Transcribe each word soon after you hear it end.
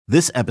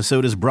This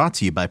episode is brought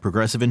to you by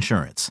Progressive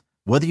Insurance.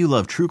 Whether you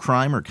love true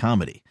crime or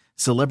comedy,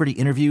 celebrity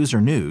interviews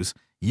or news,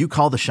 you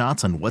call the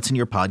shots on what's in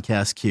your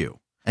podcast queue.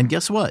 And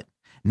guess what?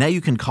 Now you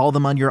can call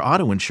them on your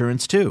auto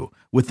insurance too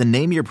with the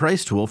Name Your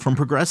Price tool from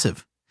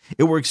Progressive.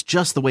 It works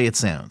just the way it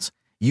sounds.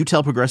 You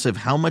tell Progressive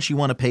how much you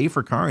want to pay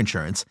for car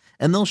insurance,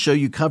 and they'll show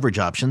you coverage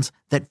options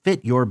that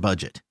fit your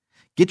budget.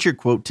 Get your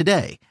quote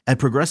today at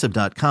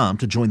Progressive.com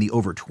to join the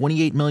over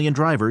 28 million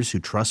drivers who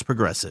trust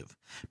Progressive.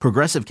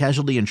 Progressive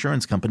Casualty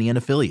Insurance Company and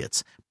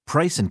Affiliates.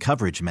 Price and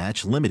coverage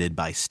match limited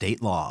by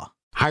state law.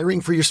 Hiring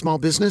for your small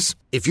business?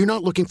 If you're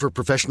not looking for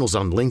professionals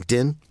on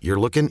LinkedIn, you're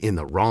looking in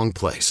the wrong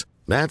place.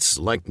 That's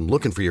like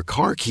looking for your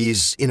car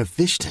keys in a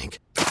fish tank.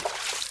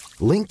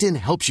 LinkedIn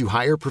helps you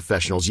hire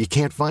professionals you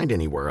can't find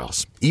anywhere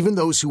else, even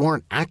those who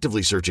aren't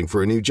actively searching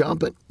for a new job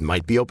but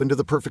might be open to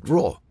the perfect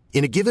role.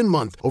 In a given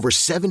month, over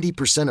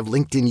 70% of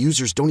LinkedIn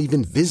users don't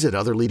even visit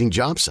other leading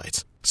job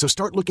sites. So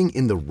start looking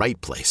in the right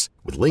place.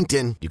 With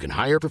LinkedIn, you can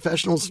hire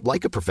professionals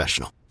like a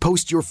professional.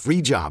 Post your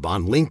free job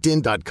on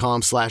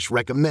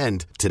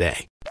linkedin.com/recommend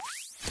today.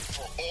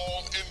 For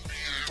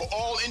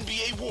all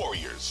NBA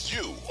warriors,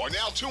 you are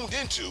now tuned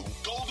into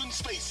Golden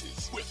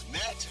Spaces with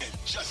Nat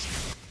and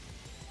Justin.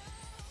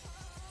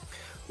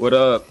 What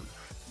up?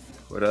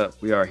 What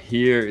up? We are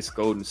here. It's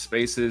Golden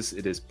Spaces.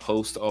 It is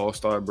post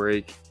All-Star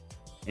break,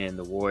 and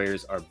the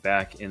Warriors are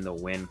back in the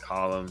win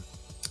column.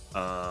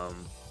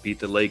 Beat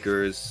the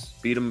Lakers,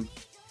 beat them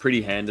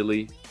pretty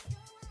handily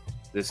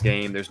this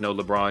game. There's no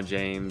LeBron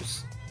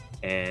James,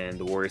 and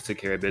the Warriors took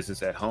care of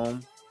business at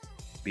home.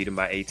 Beat them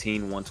by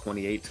 18,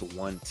 128 to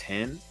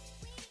 110.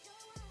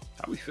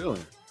 How we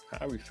feeling?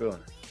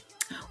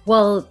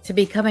 Well, to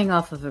be coming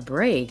off of a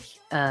break,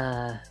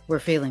 we're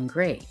feeling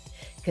great.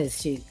 Because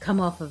to come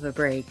off of a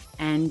break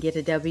and get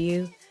a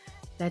W,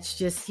 that's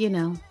just,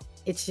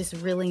 it's just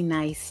really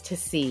nice to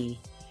see,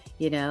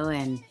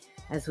 and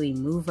as we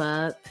move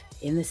up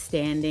in the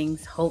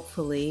standings,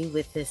 hopefully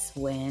with this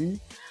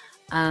win,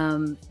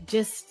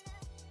 just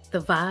the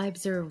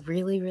vibes are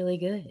really, really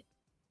good.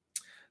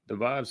 The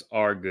vibes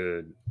are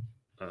good.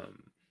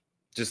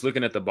 Just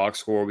looking at the box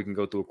score, we can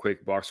go through a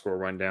quick box score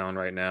rundown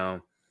right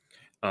now.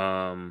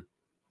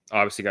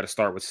 Obviously, got to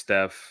start with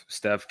Steph.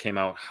 Steph came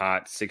out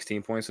hot,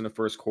 16 points in the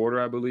first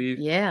quarter, I believe.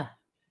 Yeah.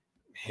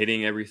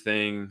 Hitting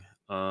everything.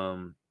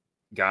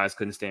 Guys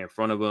couldn't stay in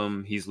front of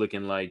him. He's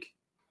looking like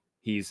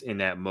he's in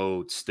that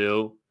mode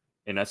still.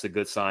 And that's a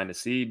good sign to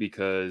see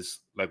because,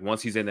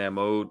 once he's in that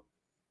mode,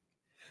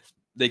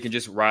 they can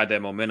just ride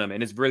that momentum.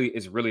 And it's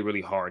really,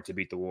 really hard to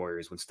beat the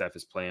Warriors when Steph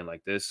is playing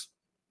like this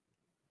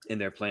and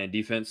they're playing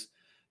defense.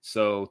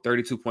 So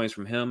 32 points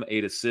from him,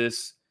 8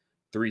 assists,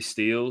 3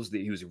 steals.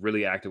 He was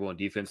really active on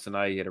defense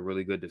tonight. He had a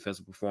really good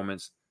defensive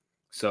performance.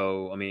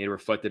 So, it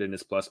reflected in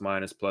his plus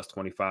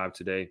 25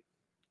 today.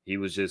 He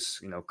was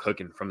just,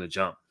 cooking from the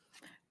jump.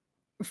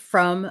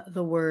 From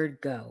the word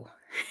go.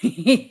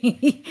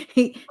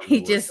 he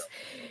just,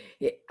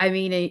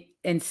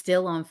 and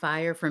still on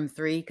fire from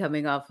 3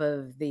 coming off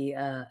of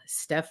the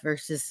Steph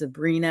versus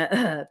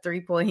Sabrina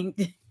 3-point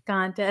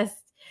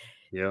contest.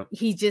 Yeah.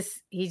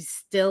 He's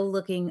still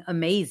looking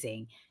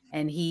amazing.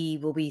 And he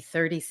will be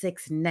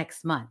 36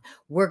 next month.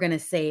 We're going to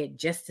say it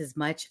just as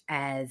much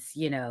as,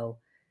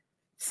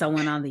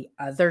 someone on the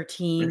other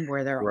team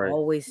where they're right.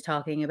 always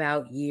talking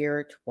about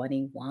year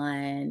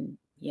 21.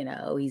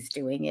 He's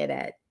doing it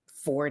at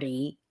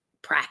 40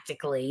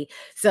 practically.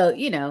 So,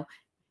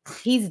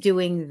 he's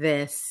doing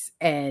this.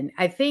 And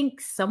I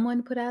think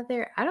someone put out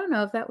there, I don't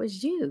know if that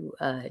was you,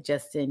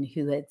 Justin,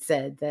 who had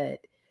said that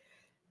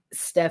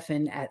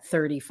Stephen at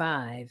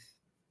 35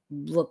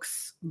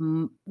 looks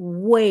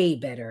way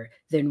better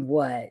than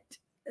what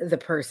the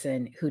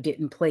person who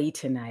didn't play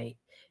tonight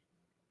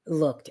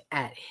looked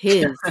at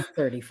his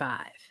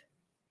 35.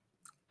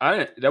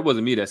 That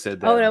wasn't me that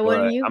said that. Oh, that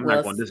wasn't you? I'm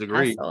not going to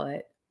disagree. I saw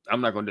it. I'm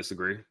not going to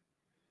disagree.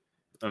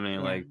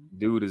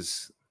 Dude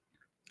is,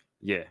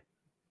 yeah.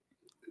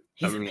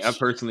 I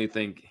personally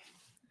think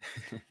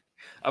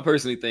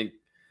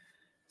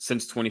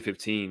since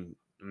 2015,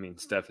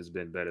 Steph has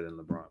been better than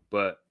LeBron,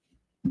 but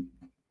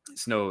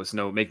it's no,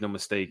 make no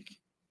mistake.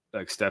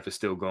 Steph is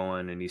still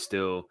going and he's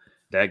still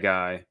that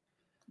guy.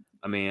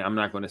 I'm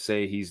not going to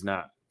say he's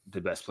not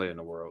the best player in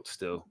the world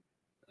still.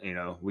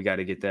 We got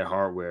to get that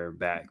hardware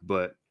back,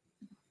 but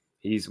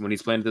when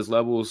he's playing at this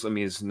levels,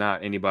 it's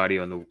not anybody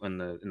in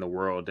the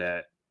world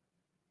that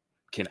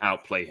can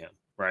outplay him.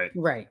 Right.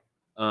 Right.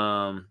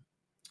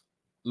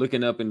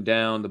 Looking up and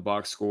down the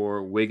box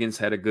score, Wiggins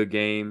had a good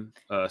game,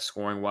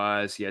 scoring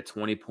wise. He had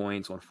 20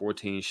 points on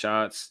 14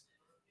 shots,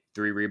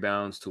 3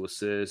 rebounds, 2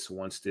 assists,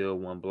 1 steal,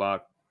 1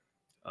 block.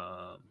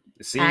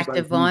 It seems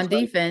active on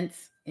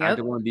defense. Yep.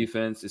 Active on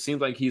defense. It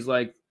seems like he's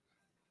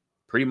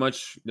pretty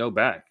much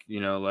back.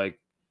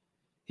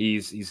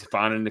 He's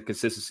finding the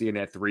consistency in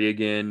that 3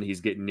 again. He's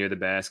getting near the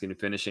basket and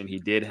finishing. He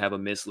did have a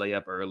missed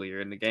layup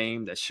earlier in the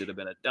game that should have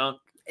been a dunk.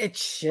 It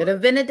should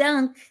have been a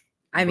dunk.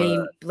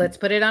 Let's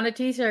put it on a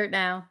t-shirt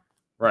now.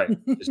 Right.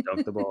 Just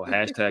dunk the ball.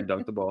 Hashtag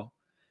dunk the ball.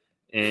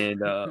 And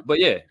but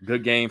yeah,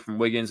 good game from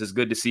Wiggins. It's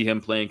good to see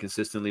him playing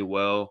consistently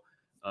well.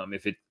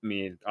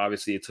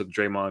 Obviously it took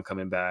Draymond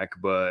coming back,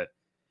 but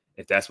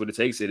if that's what it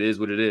takes, it is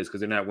what it is, because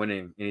they're not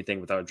winning anything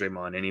without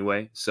Draymond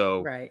anyway.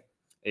 So Right.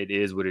 it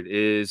is what it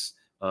is.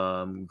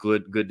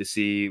 Good to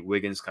see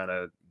Wiggins kind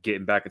of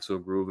getting back into a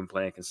groove and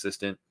playing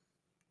consistent.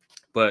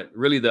 But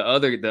really, the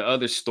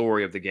other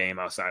story of the game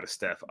outside of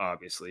Steph,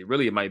 obviously,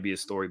 really it might be a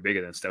story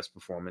bigger than Steph's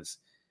performance,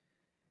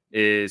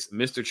 is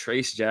Mr.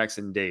 Trace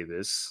Jackson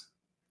Davis.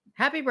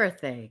 Happy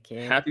birthday,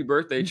 kid. Happy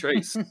birthday,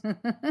 Trace.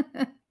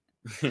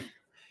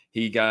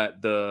 He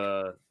got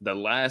the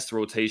last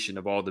rotation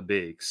of all the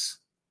bigs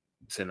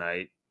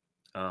tonight.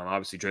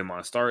 Obviously,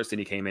 Draymond starts. Then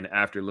he came in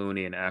after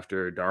Looney and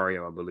after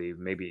Dario, I believe.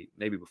 Maybe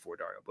before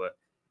Dario. But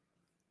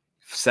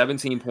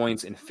 17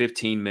 points in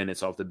 15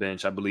 minutes off the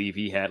bench. I believe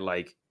he had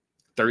like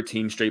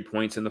 13 straight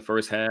points in the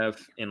first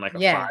half in like a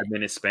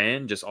 5-minute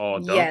span, just all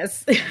dunk.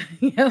 Yes.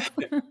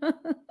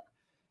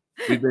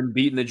 We've been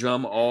beating the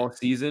drum all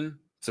season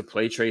to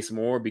play Trace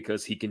more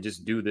because he can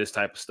just do this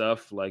type of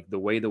stuff. Like the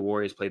way the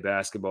Warriors play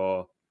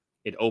basketball,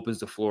 it opens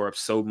the floor up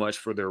so much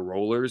for their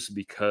rollers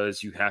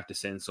because you have to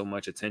send so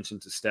much attention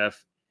to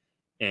Steph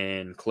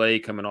and Clay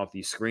coming off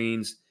these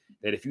screens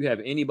that if you have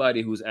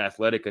anybody who's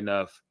athletic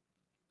enough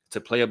to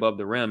play above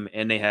the rim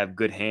and they have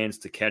good hands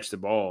to catch the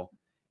ball,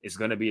 it's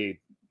going to be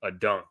a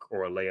dunk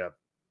or a layup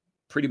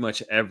pretty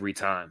much every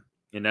time.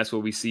 And that's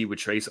what we see with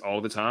Trace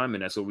all the time.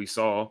 And that's what we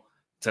saw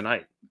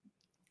tonight.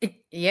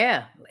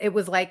 It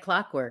was like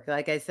clockwork.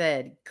 Like I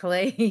said,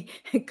 Clay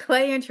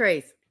and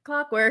Trace,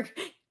 clockwork.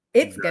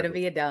 It's going to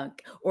be a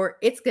dunk or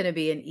it's going to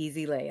be an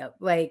easy layup.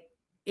 Like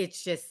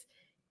it's just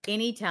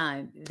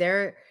anytime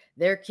their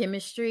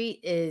chemistry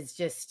is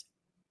just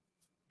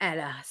at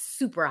a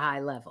super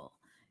high level.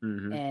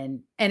 Mm-hmm.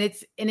 And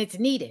it's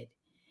needed.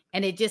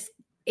 And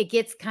it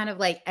gets kind of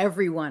like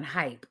everyone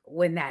hype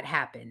when that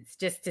happens.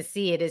 Just to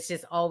see it, it's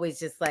just always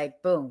just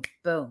like boom,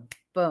 boom,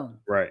 boom.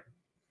 Right.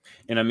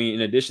 And I mean,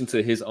 in addition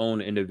to his own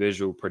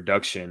individual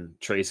production,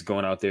 Trace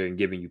going out there and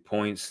giving you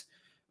points.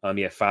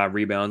 He had 5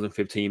 rebounds in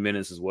 15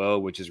 minutes as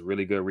well, which is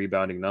really good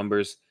rebounding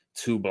numbers.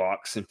 2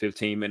 blocks in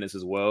 15 minutes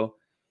as well.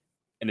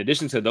 In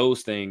addition to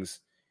those things,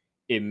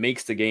 it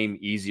makes the game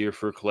easier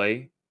for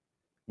Clay,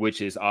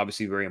 which is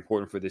obviously very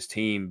important for this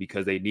team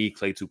because they need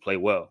Clay to play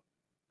well,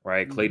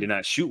 right? Mm-hmm. Clay did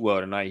not shoot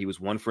well tonight. He was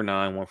 1 for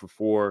 9, 1 for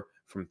 4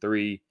 from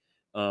 3,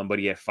 but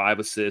he had 5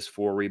 assists,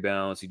 4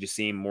 rebounds. He just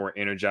seemed more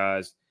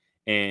energized.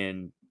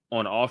 And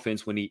on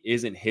offense, when he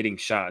isn't hitting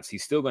shots,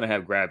 he's still going to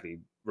have gravity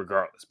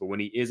regardless. But when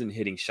he isn't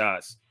hitting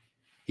shots,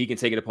 he can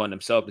take it upon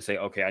himself to say,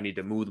 okay, I need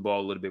to move the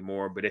ball a little bit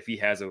more. But if he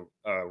has a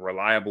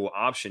reliable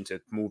option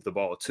to move the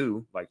ball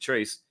too, like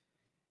Trace,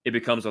 it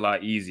becomes a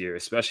lot easier,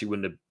 especially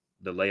when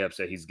the layups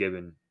that he's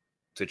given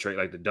to Trace,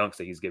 like the dunks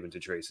that he's given to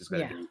Trace, is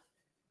going to be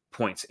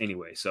points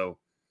anyway. So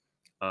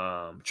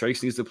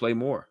Trace needs to play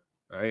more,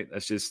 right?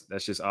 That's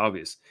just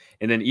obvious.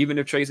 And then even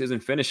if Trace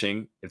isn't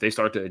finishing, if they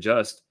start to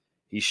adjust,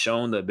 he's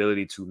shown the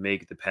ability to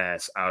make the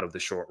pass out of the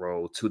short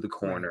roll to the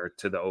corner,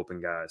 to the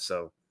open guys.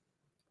 So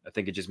I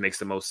think it just makes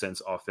the most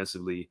sense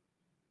offensively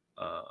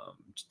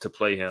to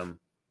play him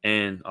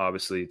and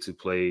obviously to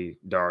play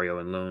Dario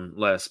and Loon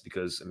less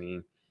because, I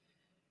mean,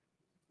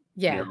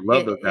 I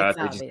love those guys.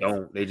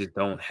 They just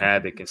don't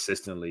have it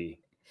consistently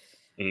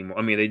anymore.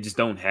 I mean, they just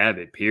don't have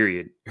it,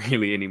 period,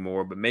 really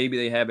anymore. But maybe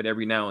they have it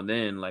every now and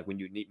then, like when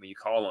you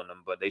call on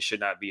them, but they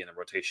should not be in the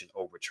rotation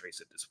over Trace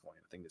at this point.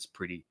 I think it's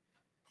pretty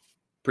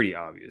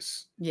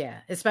obvious. Yeah,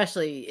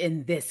 especially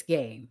in this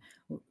game.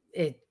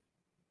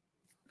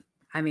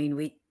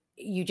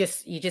 You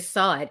just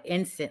saw it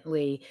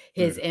instantly,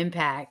 his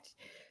impact.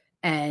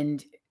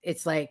 And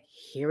it's like,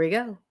 here we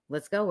go.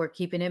 Let's go. We're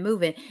keeping it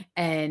moving.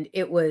 And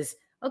it was,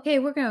 okay,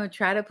 we're going to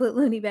try to put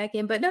Looney back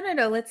in, but no.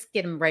 Let's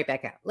get him right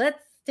back out.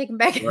 Let's take him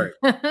back. Right.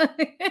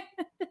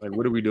 Like,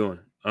 what are we doing?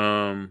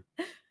 I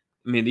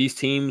mean, these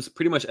teams,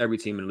 pretty much every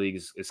team in the league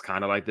is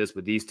kind of like this,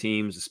 but these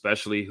teams,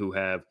 especially who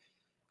have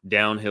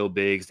downhill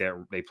bigs that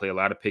they play a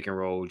lot of pick and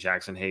roll,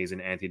 Jackson Hayes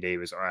and Anthony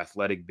Davis are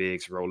athletic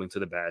bigs rolling to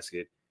the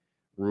basket.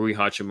 Rui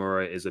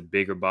Hachimura is a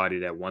bigger body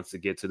that wants to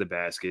get to the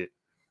basket.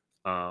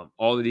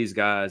 All of these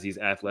guys, these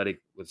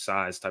athletic with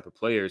size type of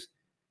players,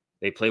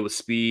 they play with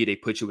speed. They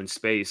put you in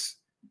space.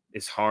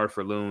 It's hard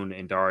for Loon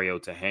and Dario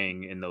to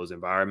hang in those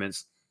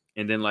environments.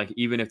 And then, like,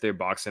 even if they're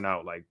boxing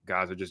out, like,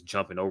 guys are just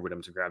jumping over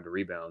them to grab the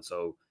rebound.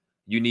 So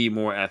you need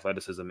more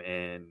athleticism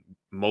and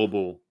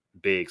mobile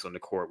bigs on the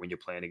court when you're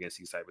playing against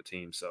these type of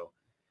teams. So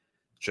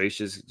Trace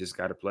just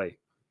got to play.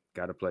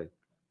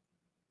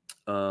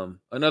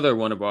 Another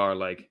one of our,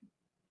 like,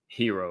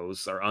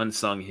 heroes, our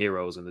unsung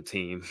heroes in the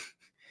team,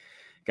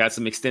 got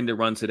some extended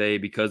run today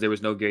because there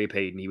was no Gary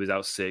Payton. He was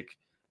out sick.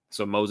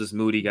 So Moses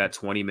Moody got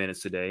 20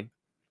 minutes today.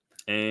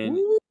 And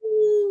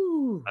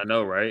I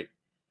know, right?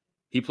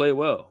 He played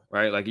well,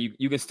 right? Like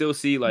you can still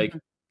see like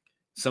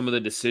some of the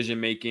decision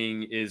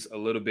making is a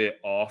little bit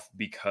off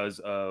because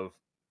of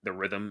the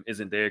rhythm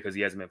isn't there because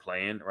he hasn't been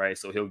playing, right?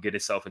 So he'll get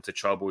himself into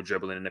trouble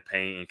dribbling in the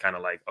paint and kind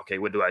of like, okay,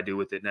 what do I do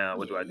with it now?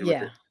 What do I do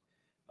with it?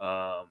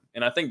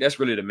 And I think that's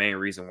really the main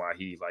reason why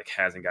he like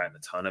hasn't gotten a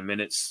ton of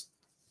minutes.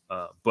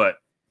 But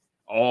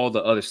all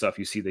the other stuff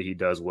you see that he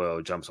does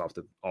well jumps off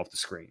the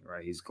screen,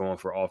 right? He's going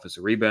for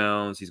offensive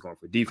rebounds. He's going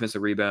for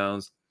defensive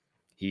rebounds.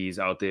 He's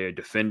out there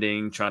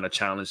defending, trying to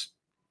challenge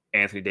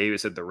Anthony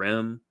Davis at the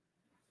rim.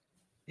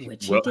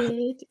 Which he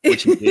did.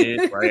 Which he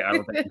did, right? I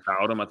don't think he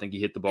fouled him. I think he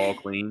hit the ball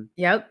clean.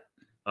 Yep.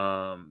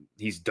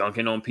 He's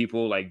dunking on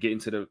people, like getting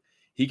to the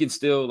 – he can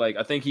still, like,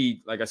 I think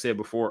he, like I said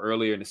before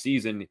earlier in the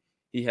season,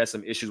 he has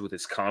some issues with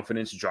his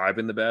confidence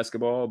driving the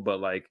basketball. But,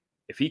 like,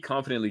 if he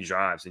confidently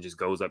drives and just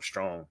goes up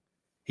strong,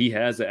 he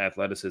has the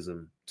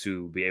athleticism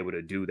to be able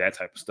to do that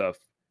type of stuff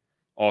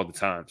all the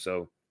time.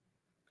 So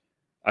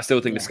I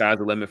still think the sky's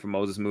the limit for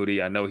Moses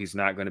Moody. I know he's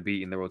not going to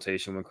be in the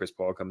rotation when Chris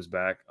Paul comes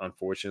back,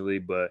 unfortunately,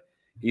 but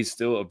he's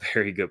still a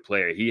very good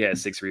player. He had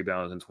 6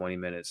 rebounds in 20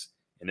 minutes,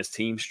 and his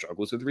team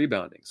struggles with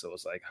rebounding. So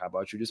it's like, how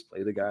about you just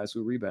play the guys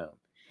who rebound?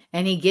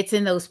 And he gets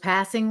in those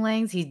passing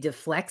lanes. He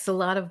deflects a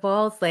lot of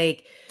balls.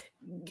 Like,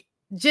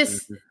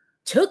 just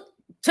took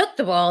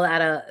the ball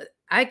out of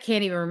 – I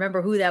can't even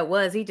remember who that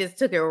was. He just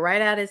took it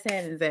right out of his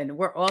hand and said,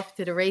 we're off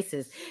to the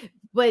races.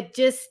 But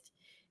just,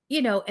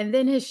 and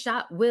then his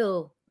shot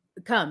will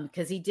come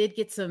because he did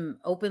get some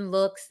open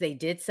looks. They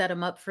did set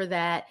him up for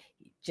that.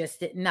 Just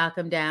didn't knock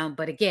him down.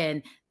 But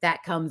again,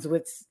 that comes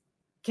with,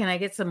 can I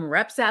get some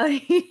reps out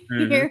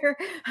here?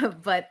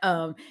 But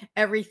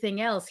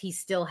everything else, he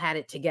still had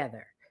it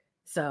together.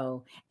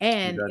 So,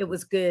 and it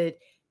was good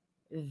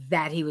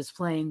that he was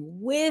playing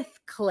with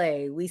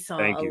Clay. We saw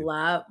a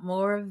lot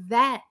more of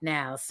that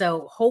now.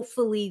 So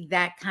hopefully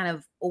that kind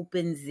of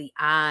opens the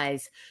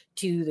eyes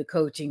to the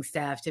coaching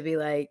staff to be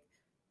like,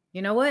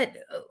 you know what,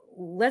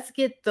 let's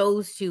get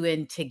those two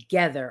in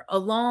together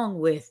along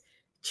with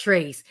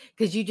Trace,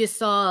 because you just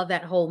saw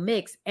that whole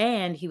mix,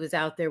 and he was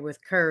out there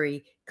with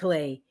Curry,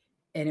 Clay,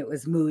 and it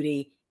was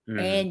Moody,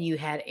 and you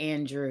had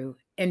Andrew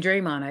and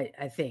Draymond,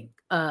 I think.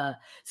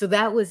 So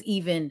that was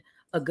even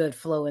a good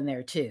flow in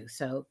there too.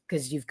 So,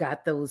 because you've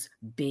got those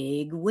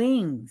big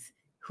wings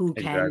who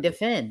can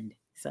defend.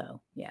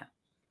 So, yeah.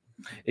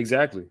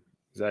 Exactly.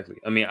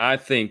 I mean, I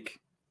think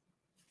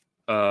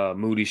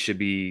Moody should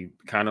be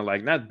kind of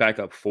like, not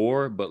backup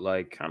 4, but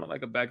like kind of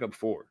like a backup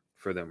 4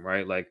 for them,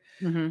 right? Like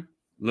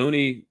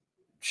Looney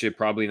should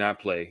probably not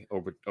play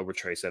over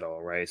Trace at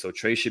all, right? So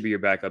Trace should be your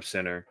backup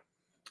center.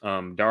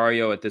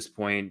 Dario at this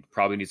point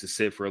probably needs to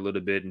sit for a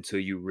little bit until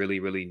you really,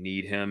 really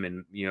need him,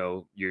 and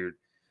you're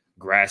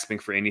grasping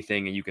for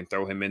anything, and you can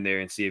throw him in there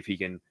and see if he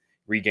can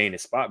regain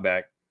his spot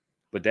back.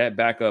 But that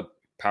backup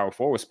power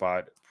forward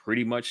spot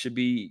pretty much should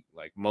be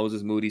like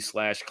Moses Moody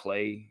 /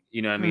 Clay.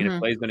 You know what I mean? If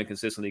Clay's going to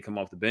consistently come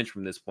off the bench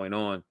from this point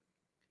on,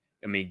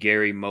 I mean,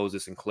 Gary,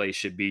 Moses, and Clay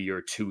should be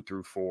your 2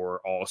 through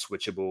 4, all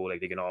switchable.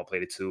 Like they can all play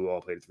the 2,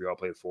 all play the 3, all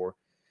play the 4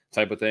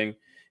 type of thing.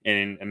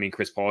 And I mean,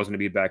 Chris Paul is going to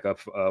be backup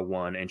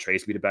 1, and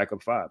Trace be the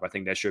backup 5. I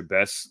think that's your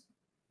best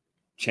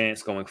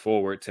chance going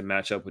forward to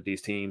match up with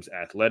these teams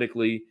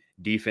athletically,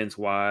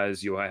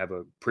 defense-wise. You'll have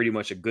pretty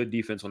much a good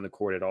defense on the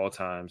court at all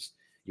times.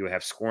 You'll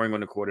have scoring on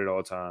the court at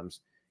all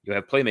times. You'll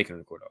have playmaking on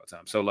the court at all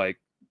times. So, like,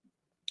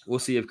 we'll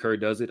see if Kerr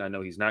does it. I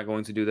know he's not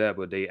going to do that,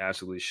 but they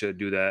absolutely should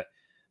do that.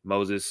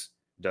 Moses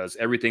does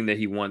everything that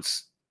he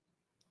wants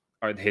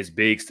his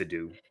bigs to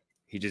do.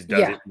 He just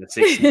does it in the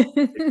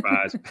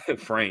 6'5"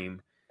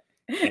 frame.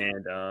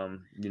 And,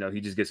 he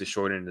just gets a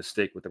short end of the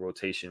stick with the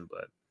rotation,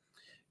 but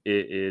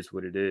it is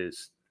what it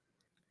is.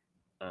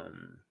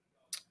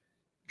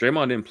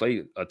 Draymond didn't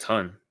play a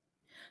ton.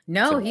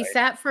 No, tonight. He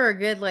sat for a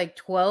good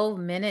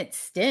 12-minute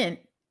stint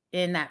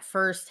in that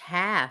first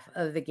half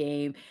of the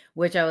game,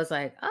 which I was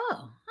like,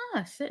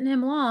 sitting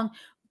him long.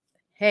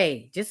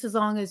 Hey, just as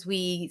long as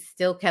we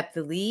still kept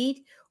the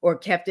lead or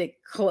kept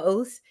it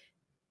close,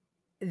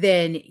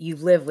 then you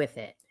live with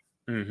it.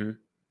 Mm-hmm.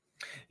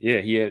 Yeah,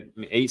 he had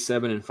 8,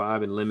 7, and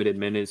 5 in limited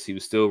minutes. He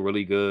was still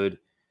really good.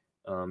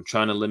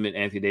 Trying to limit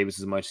Anthony Davis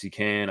as much as he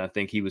can. I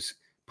think he was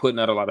putting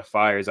out a lot of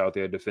fires out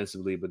there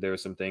defensively, but there were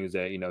some things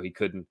that, he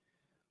couldn't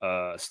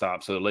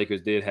stop. So the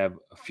Lakers did have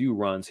a few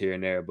runs here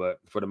and there, but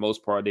for the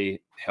most part,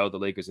 they held the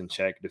Lakers in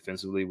check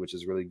defensively, which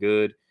is really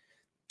good.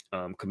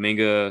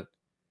 Kuminga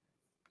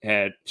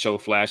had showed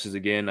flashes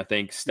again. I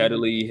think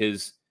steadily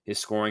his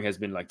scoring has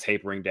been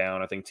tapering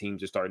down. I think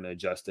teams are starting to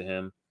adjust to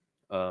him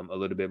a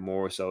little bit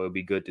more. So it'll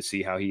be good to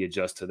see how he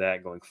adjusts to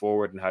that going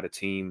forward and how the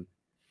team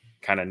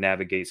kind of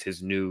navigates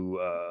his new,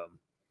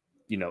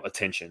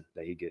 attention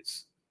that he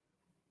gets.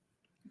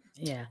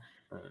 Yeah.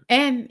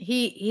 And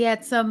he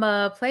had some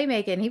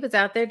playmaking. He was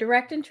out there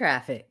directing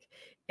traffic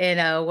in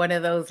one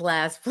of those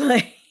last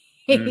plays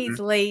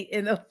late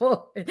in the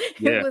fourth.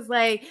 Yeah. It was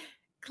like,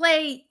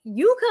 Clay,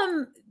 you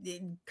come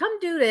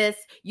do this.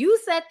 You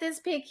set this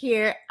pick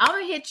here. I'm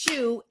going to hit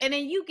you. And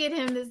then you get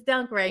him this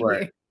dunk right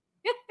here.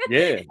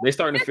 Yeah. They're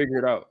starting to figure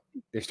it out.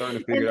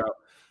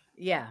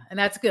 Yeah. And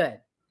that's good.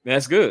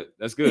 That's good.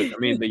 I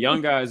mean, the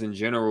young guys in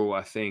general,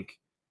 I think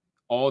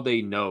all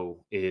they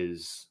know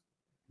is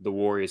the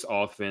Warriors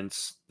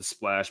offense, the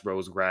Splash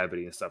Bros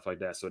gravity and stuff like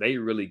that. So they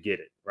really get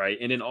it, right?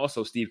 And then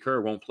also Steve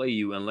Kerr won't play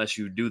you unless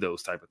you do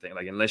those type of things,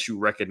 unless you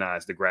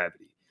recognize the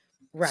gravity.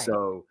 Right.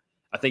 So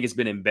I think it's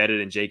been embedded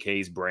in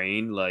JK's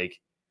brain.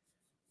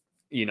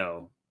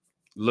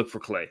 look for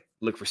Clay,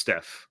 look for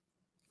Steph,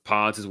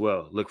 Pods as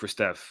well. Look for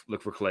Steph,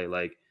 look for Clay.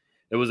 Like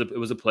it was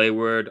a play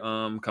where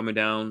coming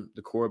down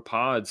the court,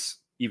 Pods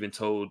even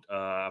told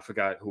I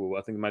forgot who.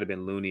 I think it might have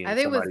been Looney I and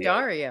think it was somebody else.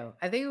 Dario.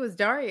 I think it was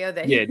Dario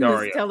that Yeah, he was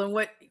Dario.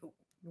 telling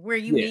where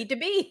you Yeah, need to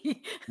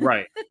be.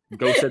 right.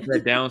 Go set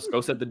that down. Go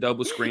set the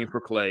double screen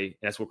for Clay.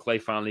 That's where Clay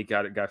finally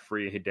got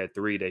free and hit that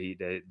three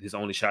that his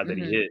only shot that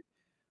he Mhm. hit.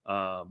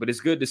 But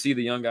it's good to see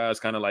the young guys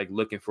kind of like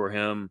looking for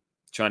him,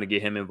 trying to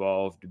get him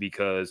involved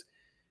because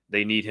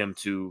they need him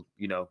to,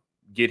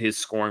 get his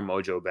scoring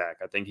mojo back.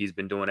 I think he's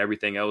been doing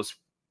everything else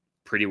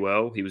pretty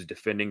well. He was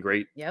defending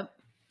great Yep.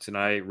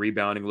 tonight,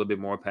 rebounding a little bit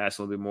more,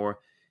 passing a little bit more.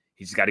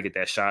 He's got to get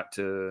that shot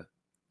to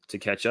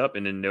catch up,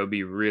 and then they'll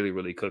be really,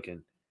 really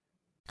cooking.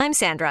 I'm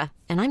Sandra,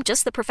 and I'm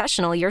just the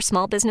professional your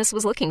small business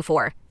was looking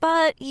for.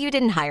 But you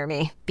didn't hire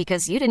me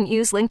because you didn't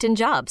use LinkedIn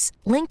Jobs.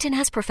 LinkedIn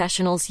has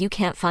professionals you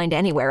can't find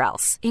anywhere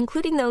else,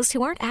 including those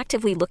who aren't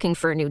actively looking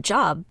for a new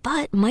job,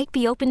 but might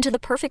be open to the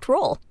perfect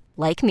role,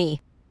 like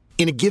me.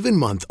 In a given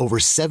month, over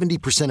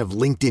 70% of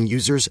LinkedIn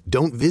users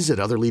don't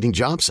visit other leading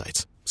job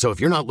sites. So if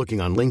you're not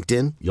looking on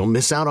LinkedIn, you'll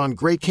miss out on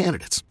great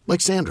candidates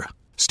like Sandra.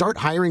 Start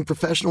hiring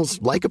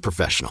professionals like a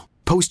professional.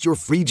 Post your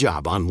free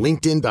job on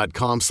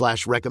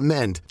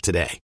linkedin.com/recommend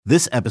today.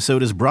 This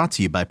episode is brought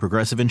to you by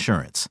Progressive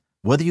Insurance.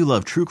 Whether you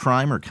love true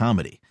crime or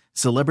comedy,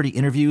 celebrity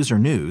interviews or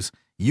news,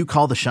 you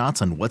call the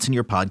shots on what's in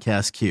your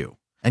podcast queue.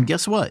 And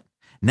guess what?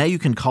 Now you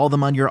can call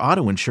them on your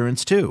auto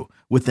insurance too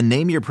with the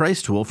Name Your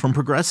Price tool from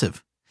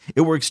Progressive.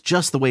 It works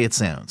just the way it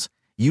sounds.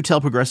 You tell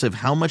Progressive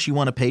how much you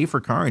want to pay for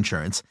car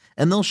insurance,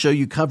 and they'll show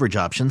you coverage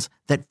options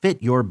that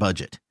fit your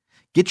budget.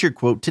 Get your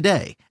quote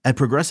today at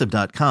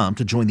Progressive.com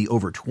to join the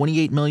over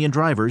 28 million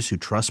drivers who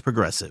trust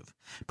Progressive.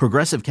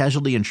 Progressive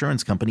Casualty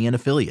Insurance Company and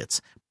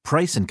Affiliates.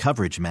 Price and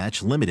coverage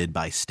match limited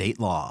by state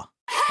law.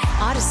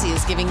 Odyssey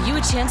is giving you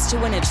a chance to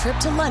win a trip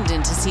to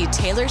London to see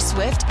Taylor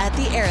Swift at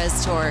the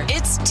Eras Tour.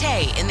 It's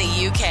Tay in the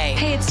UK.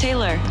 Hey, it's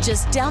Taylor.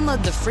 Just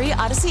download the free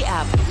Odyssey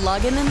app,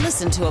 log in and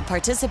listen to a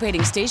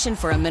participating station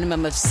for a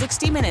minimum of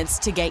 60 minutes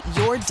to get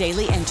your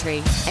daily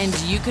entry. And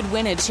you could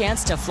win a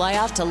chance to fly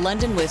off to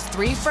London with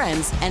 3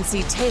 friends and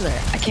see Taylor.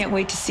 I can't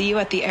wait to see you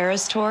at the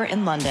Eras Tour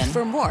in London.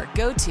 For more,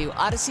 go to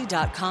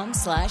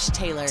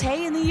odyssey.com/Taylor.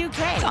 Tay in the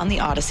UK. It's on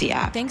the Odyssey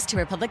app. Thanks to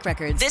Republic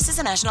Records. This is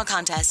a national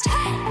contest.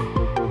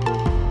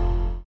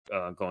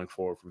 Going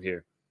forward from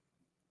here.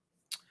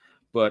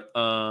 But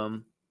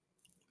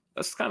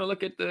let's kind of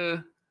look at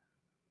the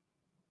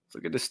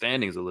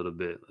standings a little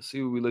bit. Let's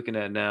see what we're looking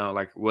at now,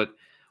 like what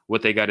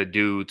they got to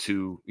do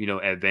to,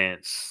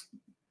 advance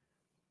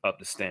up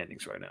the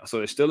standings right now. So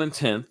they're still in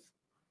 10th.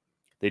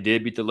 They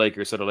did beat the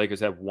Lakers, so the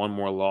Lakers have one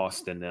more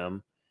loss than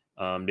them.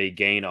 They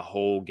gain a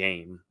whole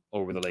game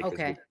over the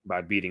Lakers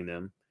by beating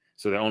them.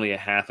 So they're only a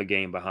half a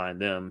game behind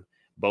them.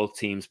 Both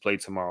teams play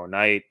tomorrow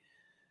night.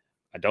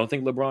 I don't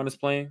think LeBron is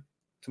playing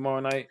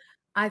tomorrow night.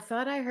 I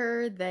thought I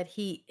heard that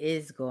he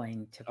is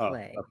going to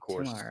play of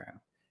course. tomorrow.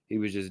 He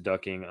was just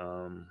ducking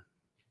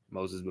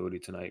Moses Moody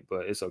tonight,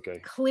 but it's okay.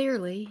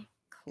 Clearly.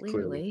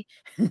 The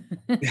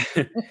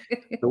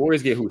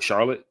Warriors get who?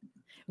 Charlotte?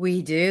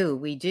 We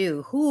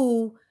do.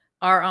 Who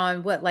are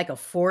on like a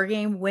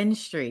 4-game win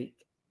streak.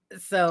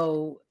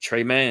 So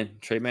Trey Mann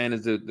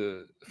is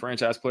the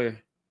franchise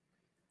player.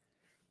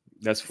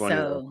 That's funny.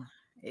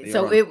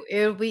 So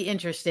it'll be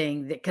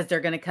interesting because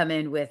they're going to come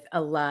in with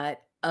a lot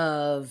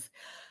of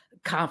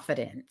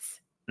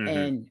confidence.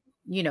 And,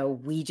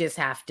 we just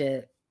have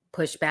to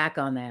push back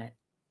on that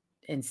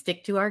and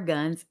stick to our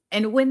guns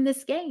and win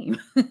this game.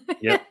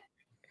 Yep.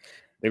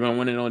 They're going to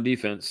win it on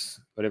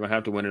defense, but they're going to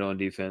have to win it on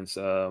defense.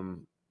 The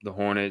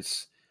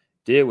Hornets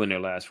did win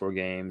their last 4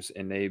 games,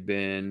 and they've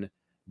been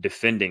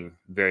defending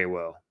very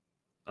well.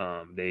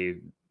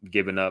 They've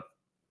given up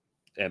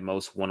at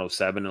most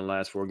 107 in the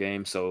last 4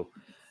 games. So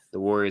the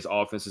Warriors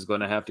offense is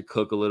going to have to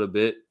cook a little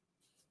bit.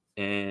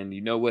 And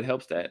you know what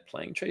helps that?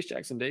 Playing Trace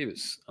Jackson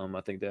Davis.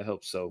 I think that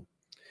helps. So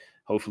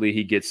hopefully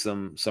he gets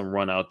some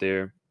run out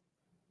there.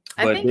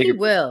 I think he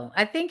will.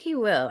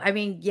 I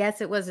mean,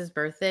 yes, it was his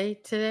birthday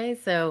today.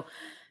 So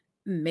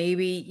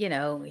maybe,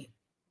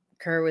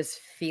 Kerr was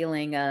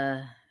feeling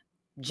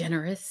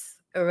generous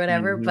or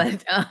whatever.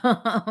 But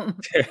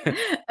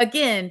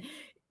again,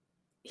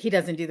 he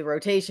doesn't do the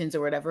rotations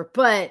or whatever.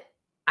 But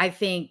I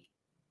think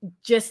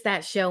just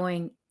that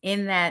showing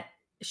in that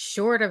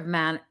short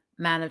amount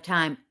of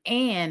time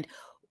and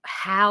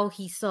how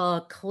he saw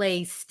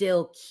Clay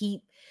still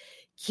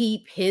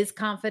keep his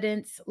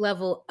confidence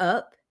level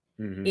up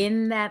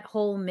in that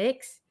whole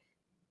mix.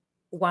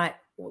 Why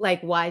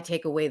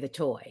take away the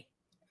toy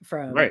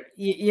from right?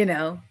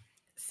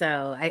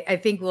 So I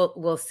think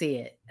we'll see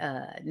it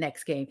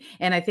next game.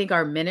 And I think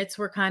our minutes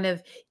were kind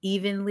of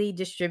evenly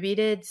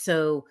distributed.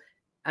 So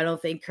I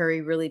don't think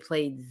Curry really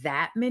played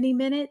that many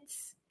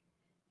minutes,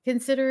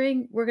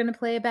 considering we're going to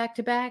play a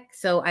back-to-back.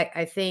 So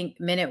I think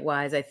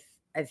minute-wise, I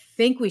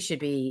think we should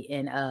be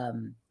in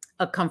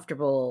a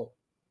comfortable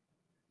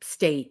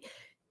state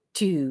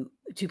to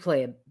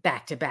play a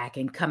back-to-back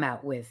and come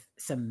out with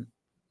some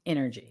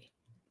energy.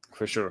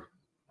 For sure.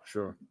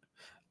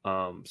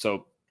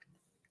 So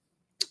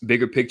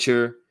bigger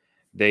picture,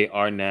 they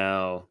are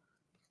now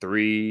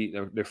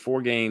they're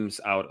 4 games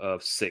out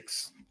of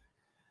 6.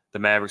 The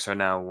Mavericks are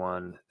now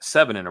won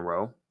 7 in a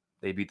row.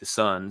 They beat the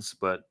Suns,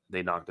 but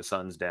they knocked the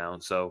Suns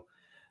down. So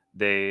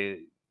they're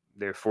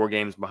 4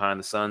 games behind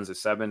the Suns at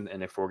 7,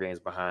 and they're 4 games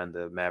behind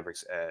the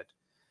Mavericks at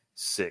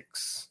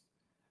 6.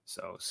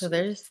 So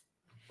there's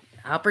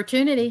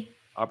opportunity.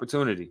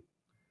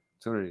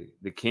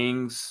 The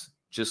Kings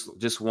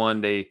just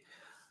won. They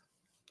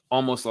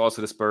almost lost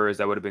to the Spurs.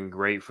 That would have been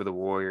great for the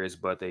Warriors,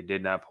 but they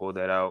did not pull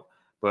that out.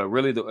 But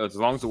really, as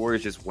long as the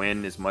Warriors just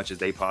win as much as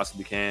they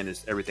possibly can,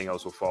 everything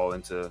else will fall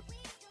into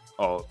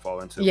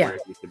where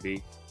it needs to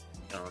be.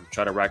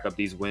 Try to rack up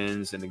these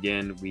wins, and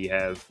again, we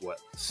have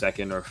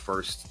second or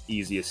first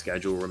easiest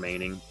schedule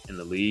remaining in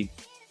the league,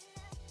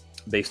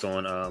 based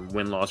on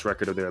win-loss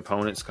record of their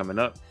opponents coming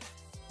up.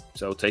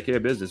 So take care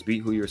of business,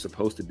 beat who you're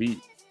supposed to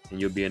beat,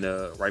 and you'll be in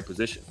the right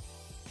position.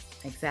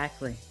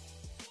 Exactly.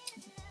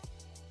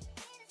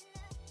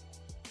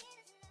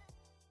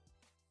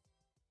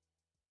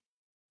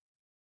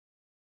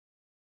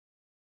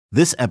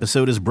 This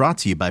episode is brought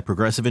to you by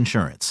Progressive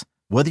Insurance.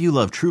 Whether you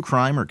love true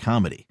crime or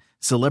comedy,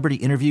 celebrity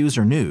interviews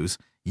or news,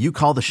 you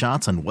call the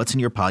shots on what's in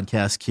your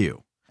podcast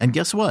queue. And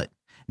guess what?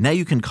 Now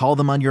you can call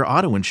them on your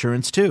auto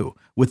insurance too,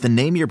 with the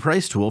Name Your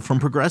Price tool from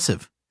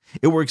Progressive.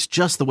 It works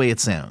just the way it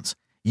sounds.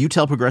 You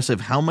tell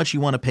Progressive how much you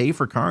want to pay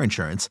for car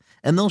insurance,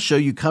 and they'll show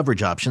you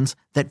coverage options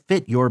that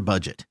fit your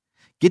budget.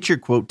 Get your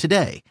quote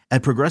today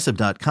at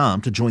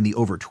Progressive.com to join the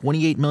over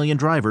 28 million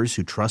drivers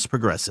who trust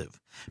Progressive.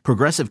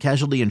 Progressive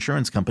Casualty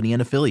Insurance Company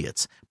and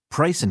Affiliates.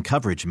 Price and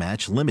coverage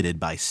match limited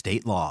by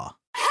state law.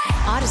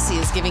 Odyssey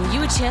is giving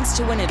you a chance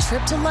to win a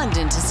trip to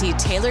London to see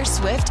Taylor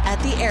Swift at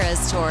the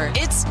Eras Tour.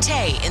 It's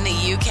Tay in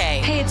the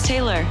UK. Hey, it's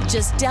Taylor.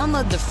 Just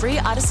download the free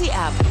Odyssey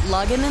app,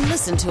 log in and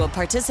listen to a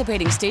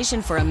participating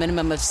station for a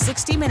minimum of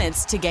 60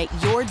 minutes to get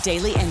your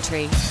daily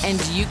entry.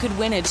 And you could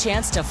win a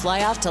chance to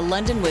fly off to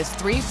London with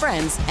 3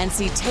 friends and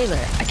see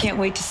Taylor. I can't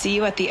wait to see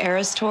you at the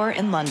Eras Tour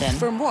in London.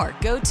 For more,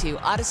 go to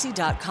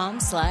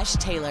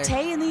odyssey.com/Taylor.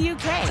 Tay in the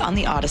UK. It's on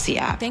the Odyssey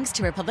app. Thanks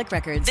to Republic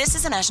Records. This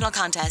is a national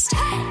contest.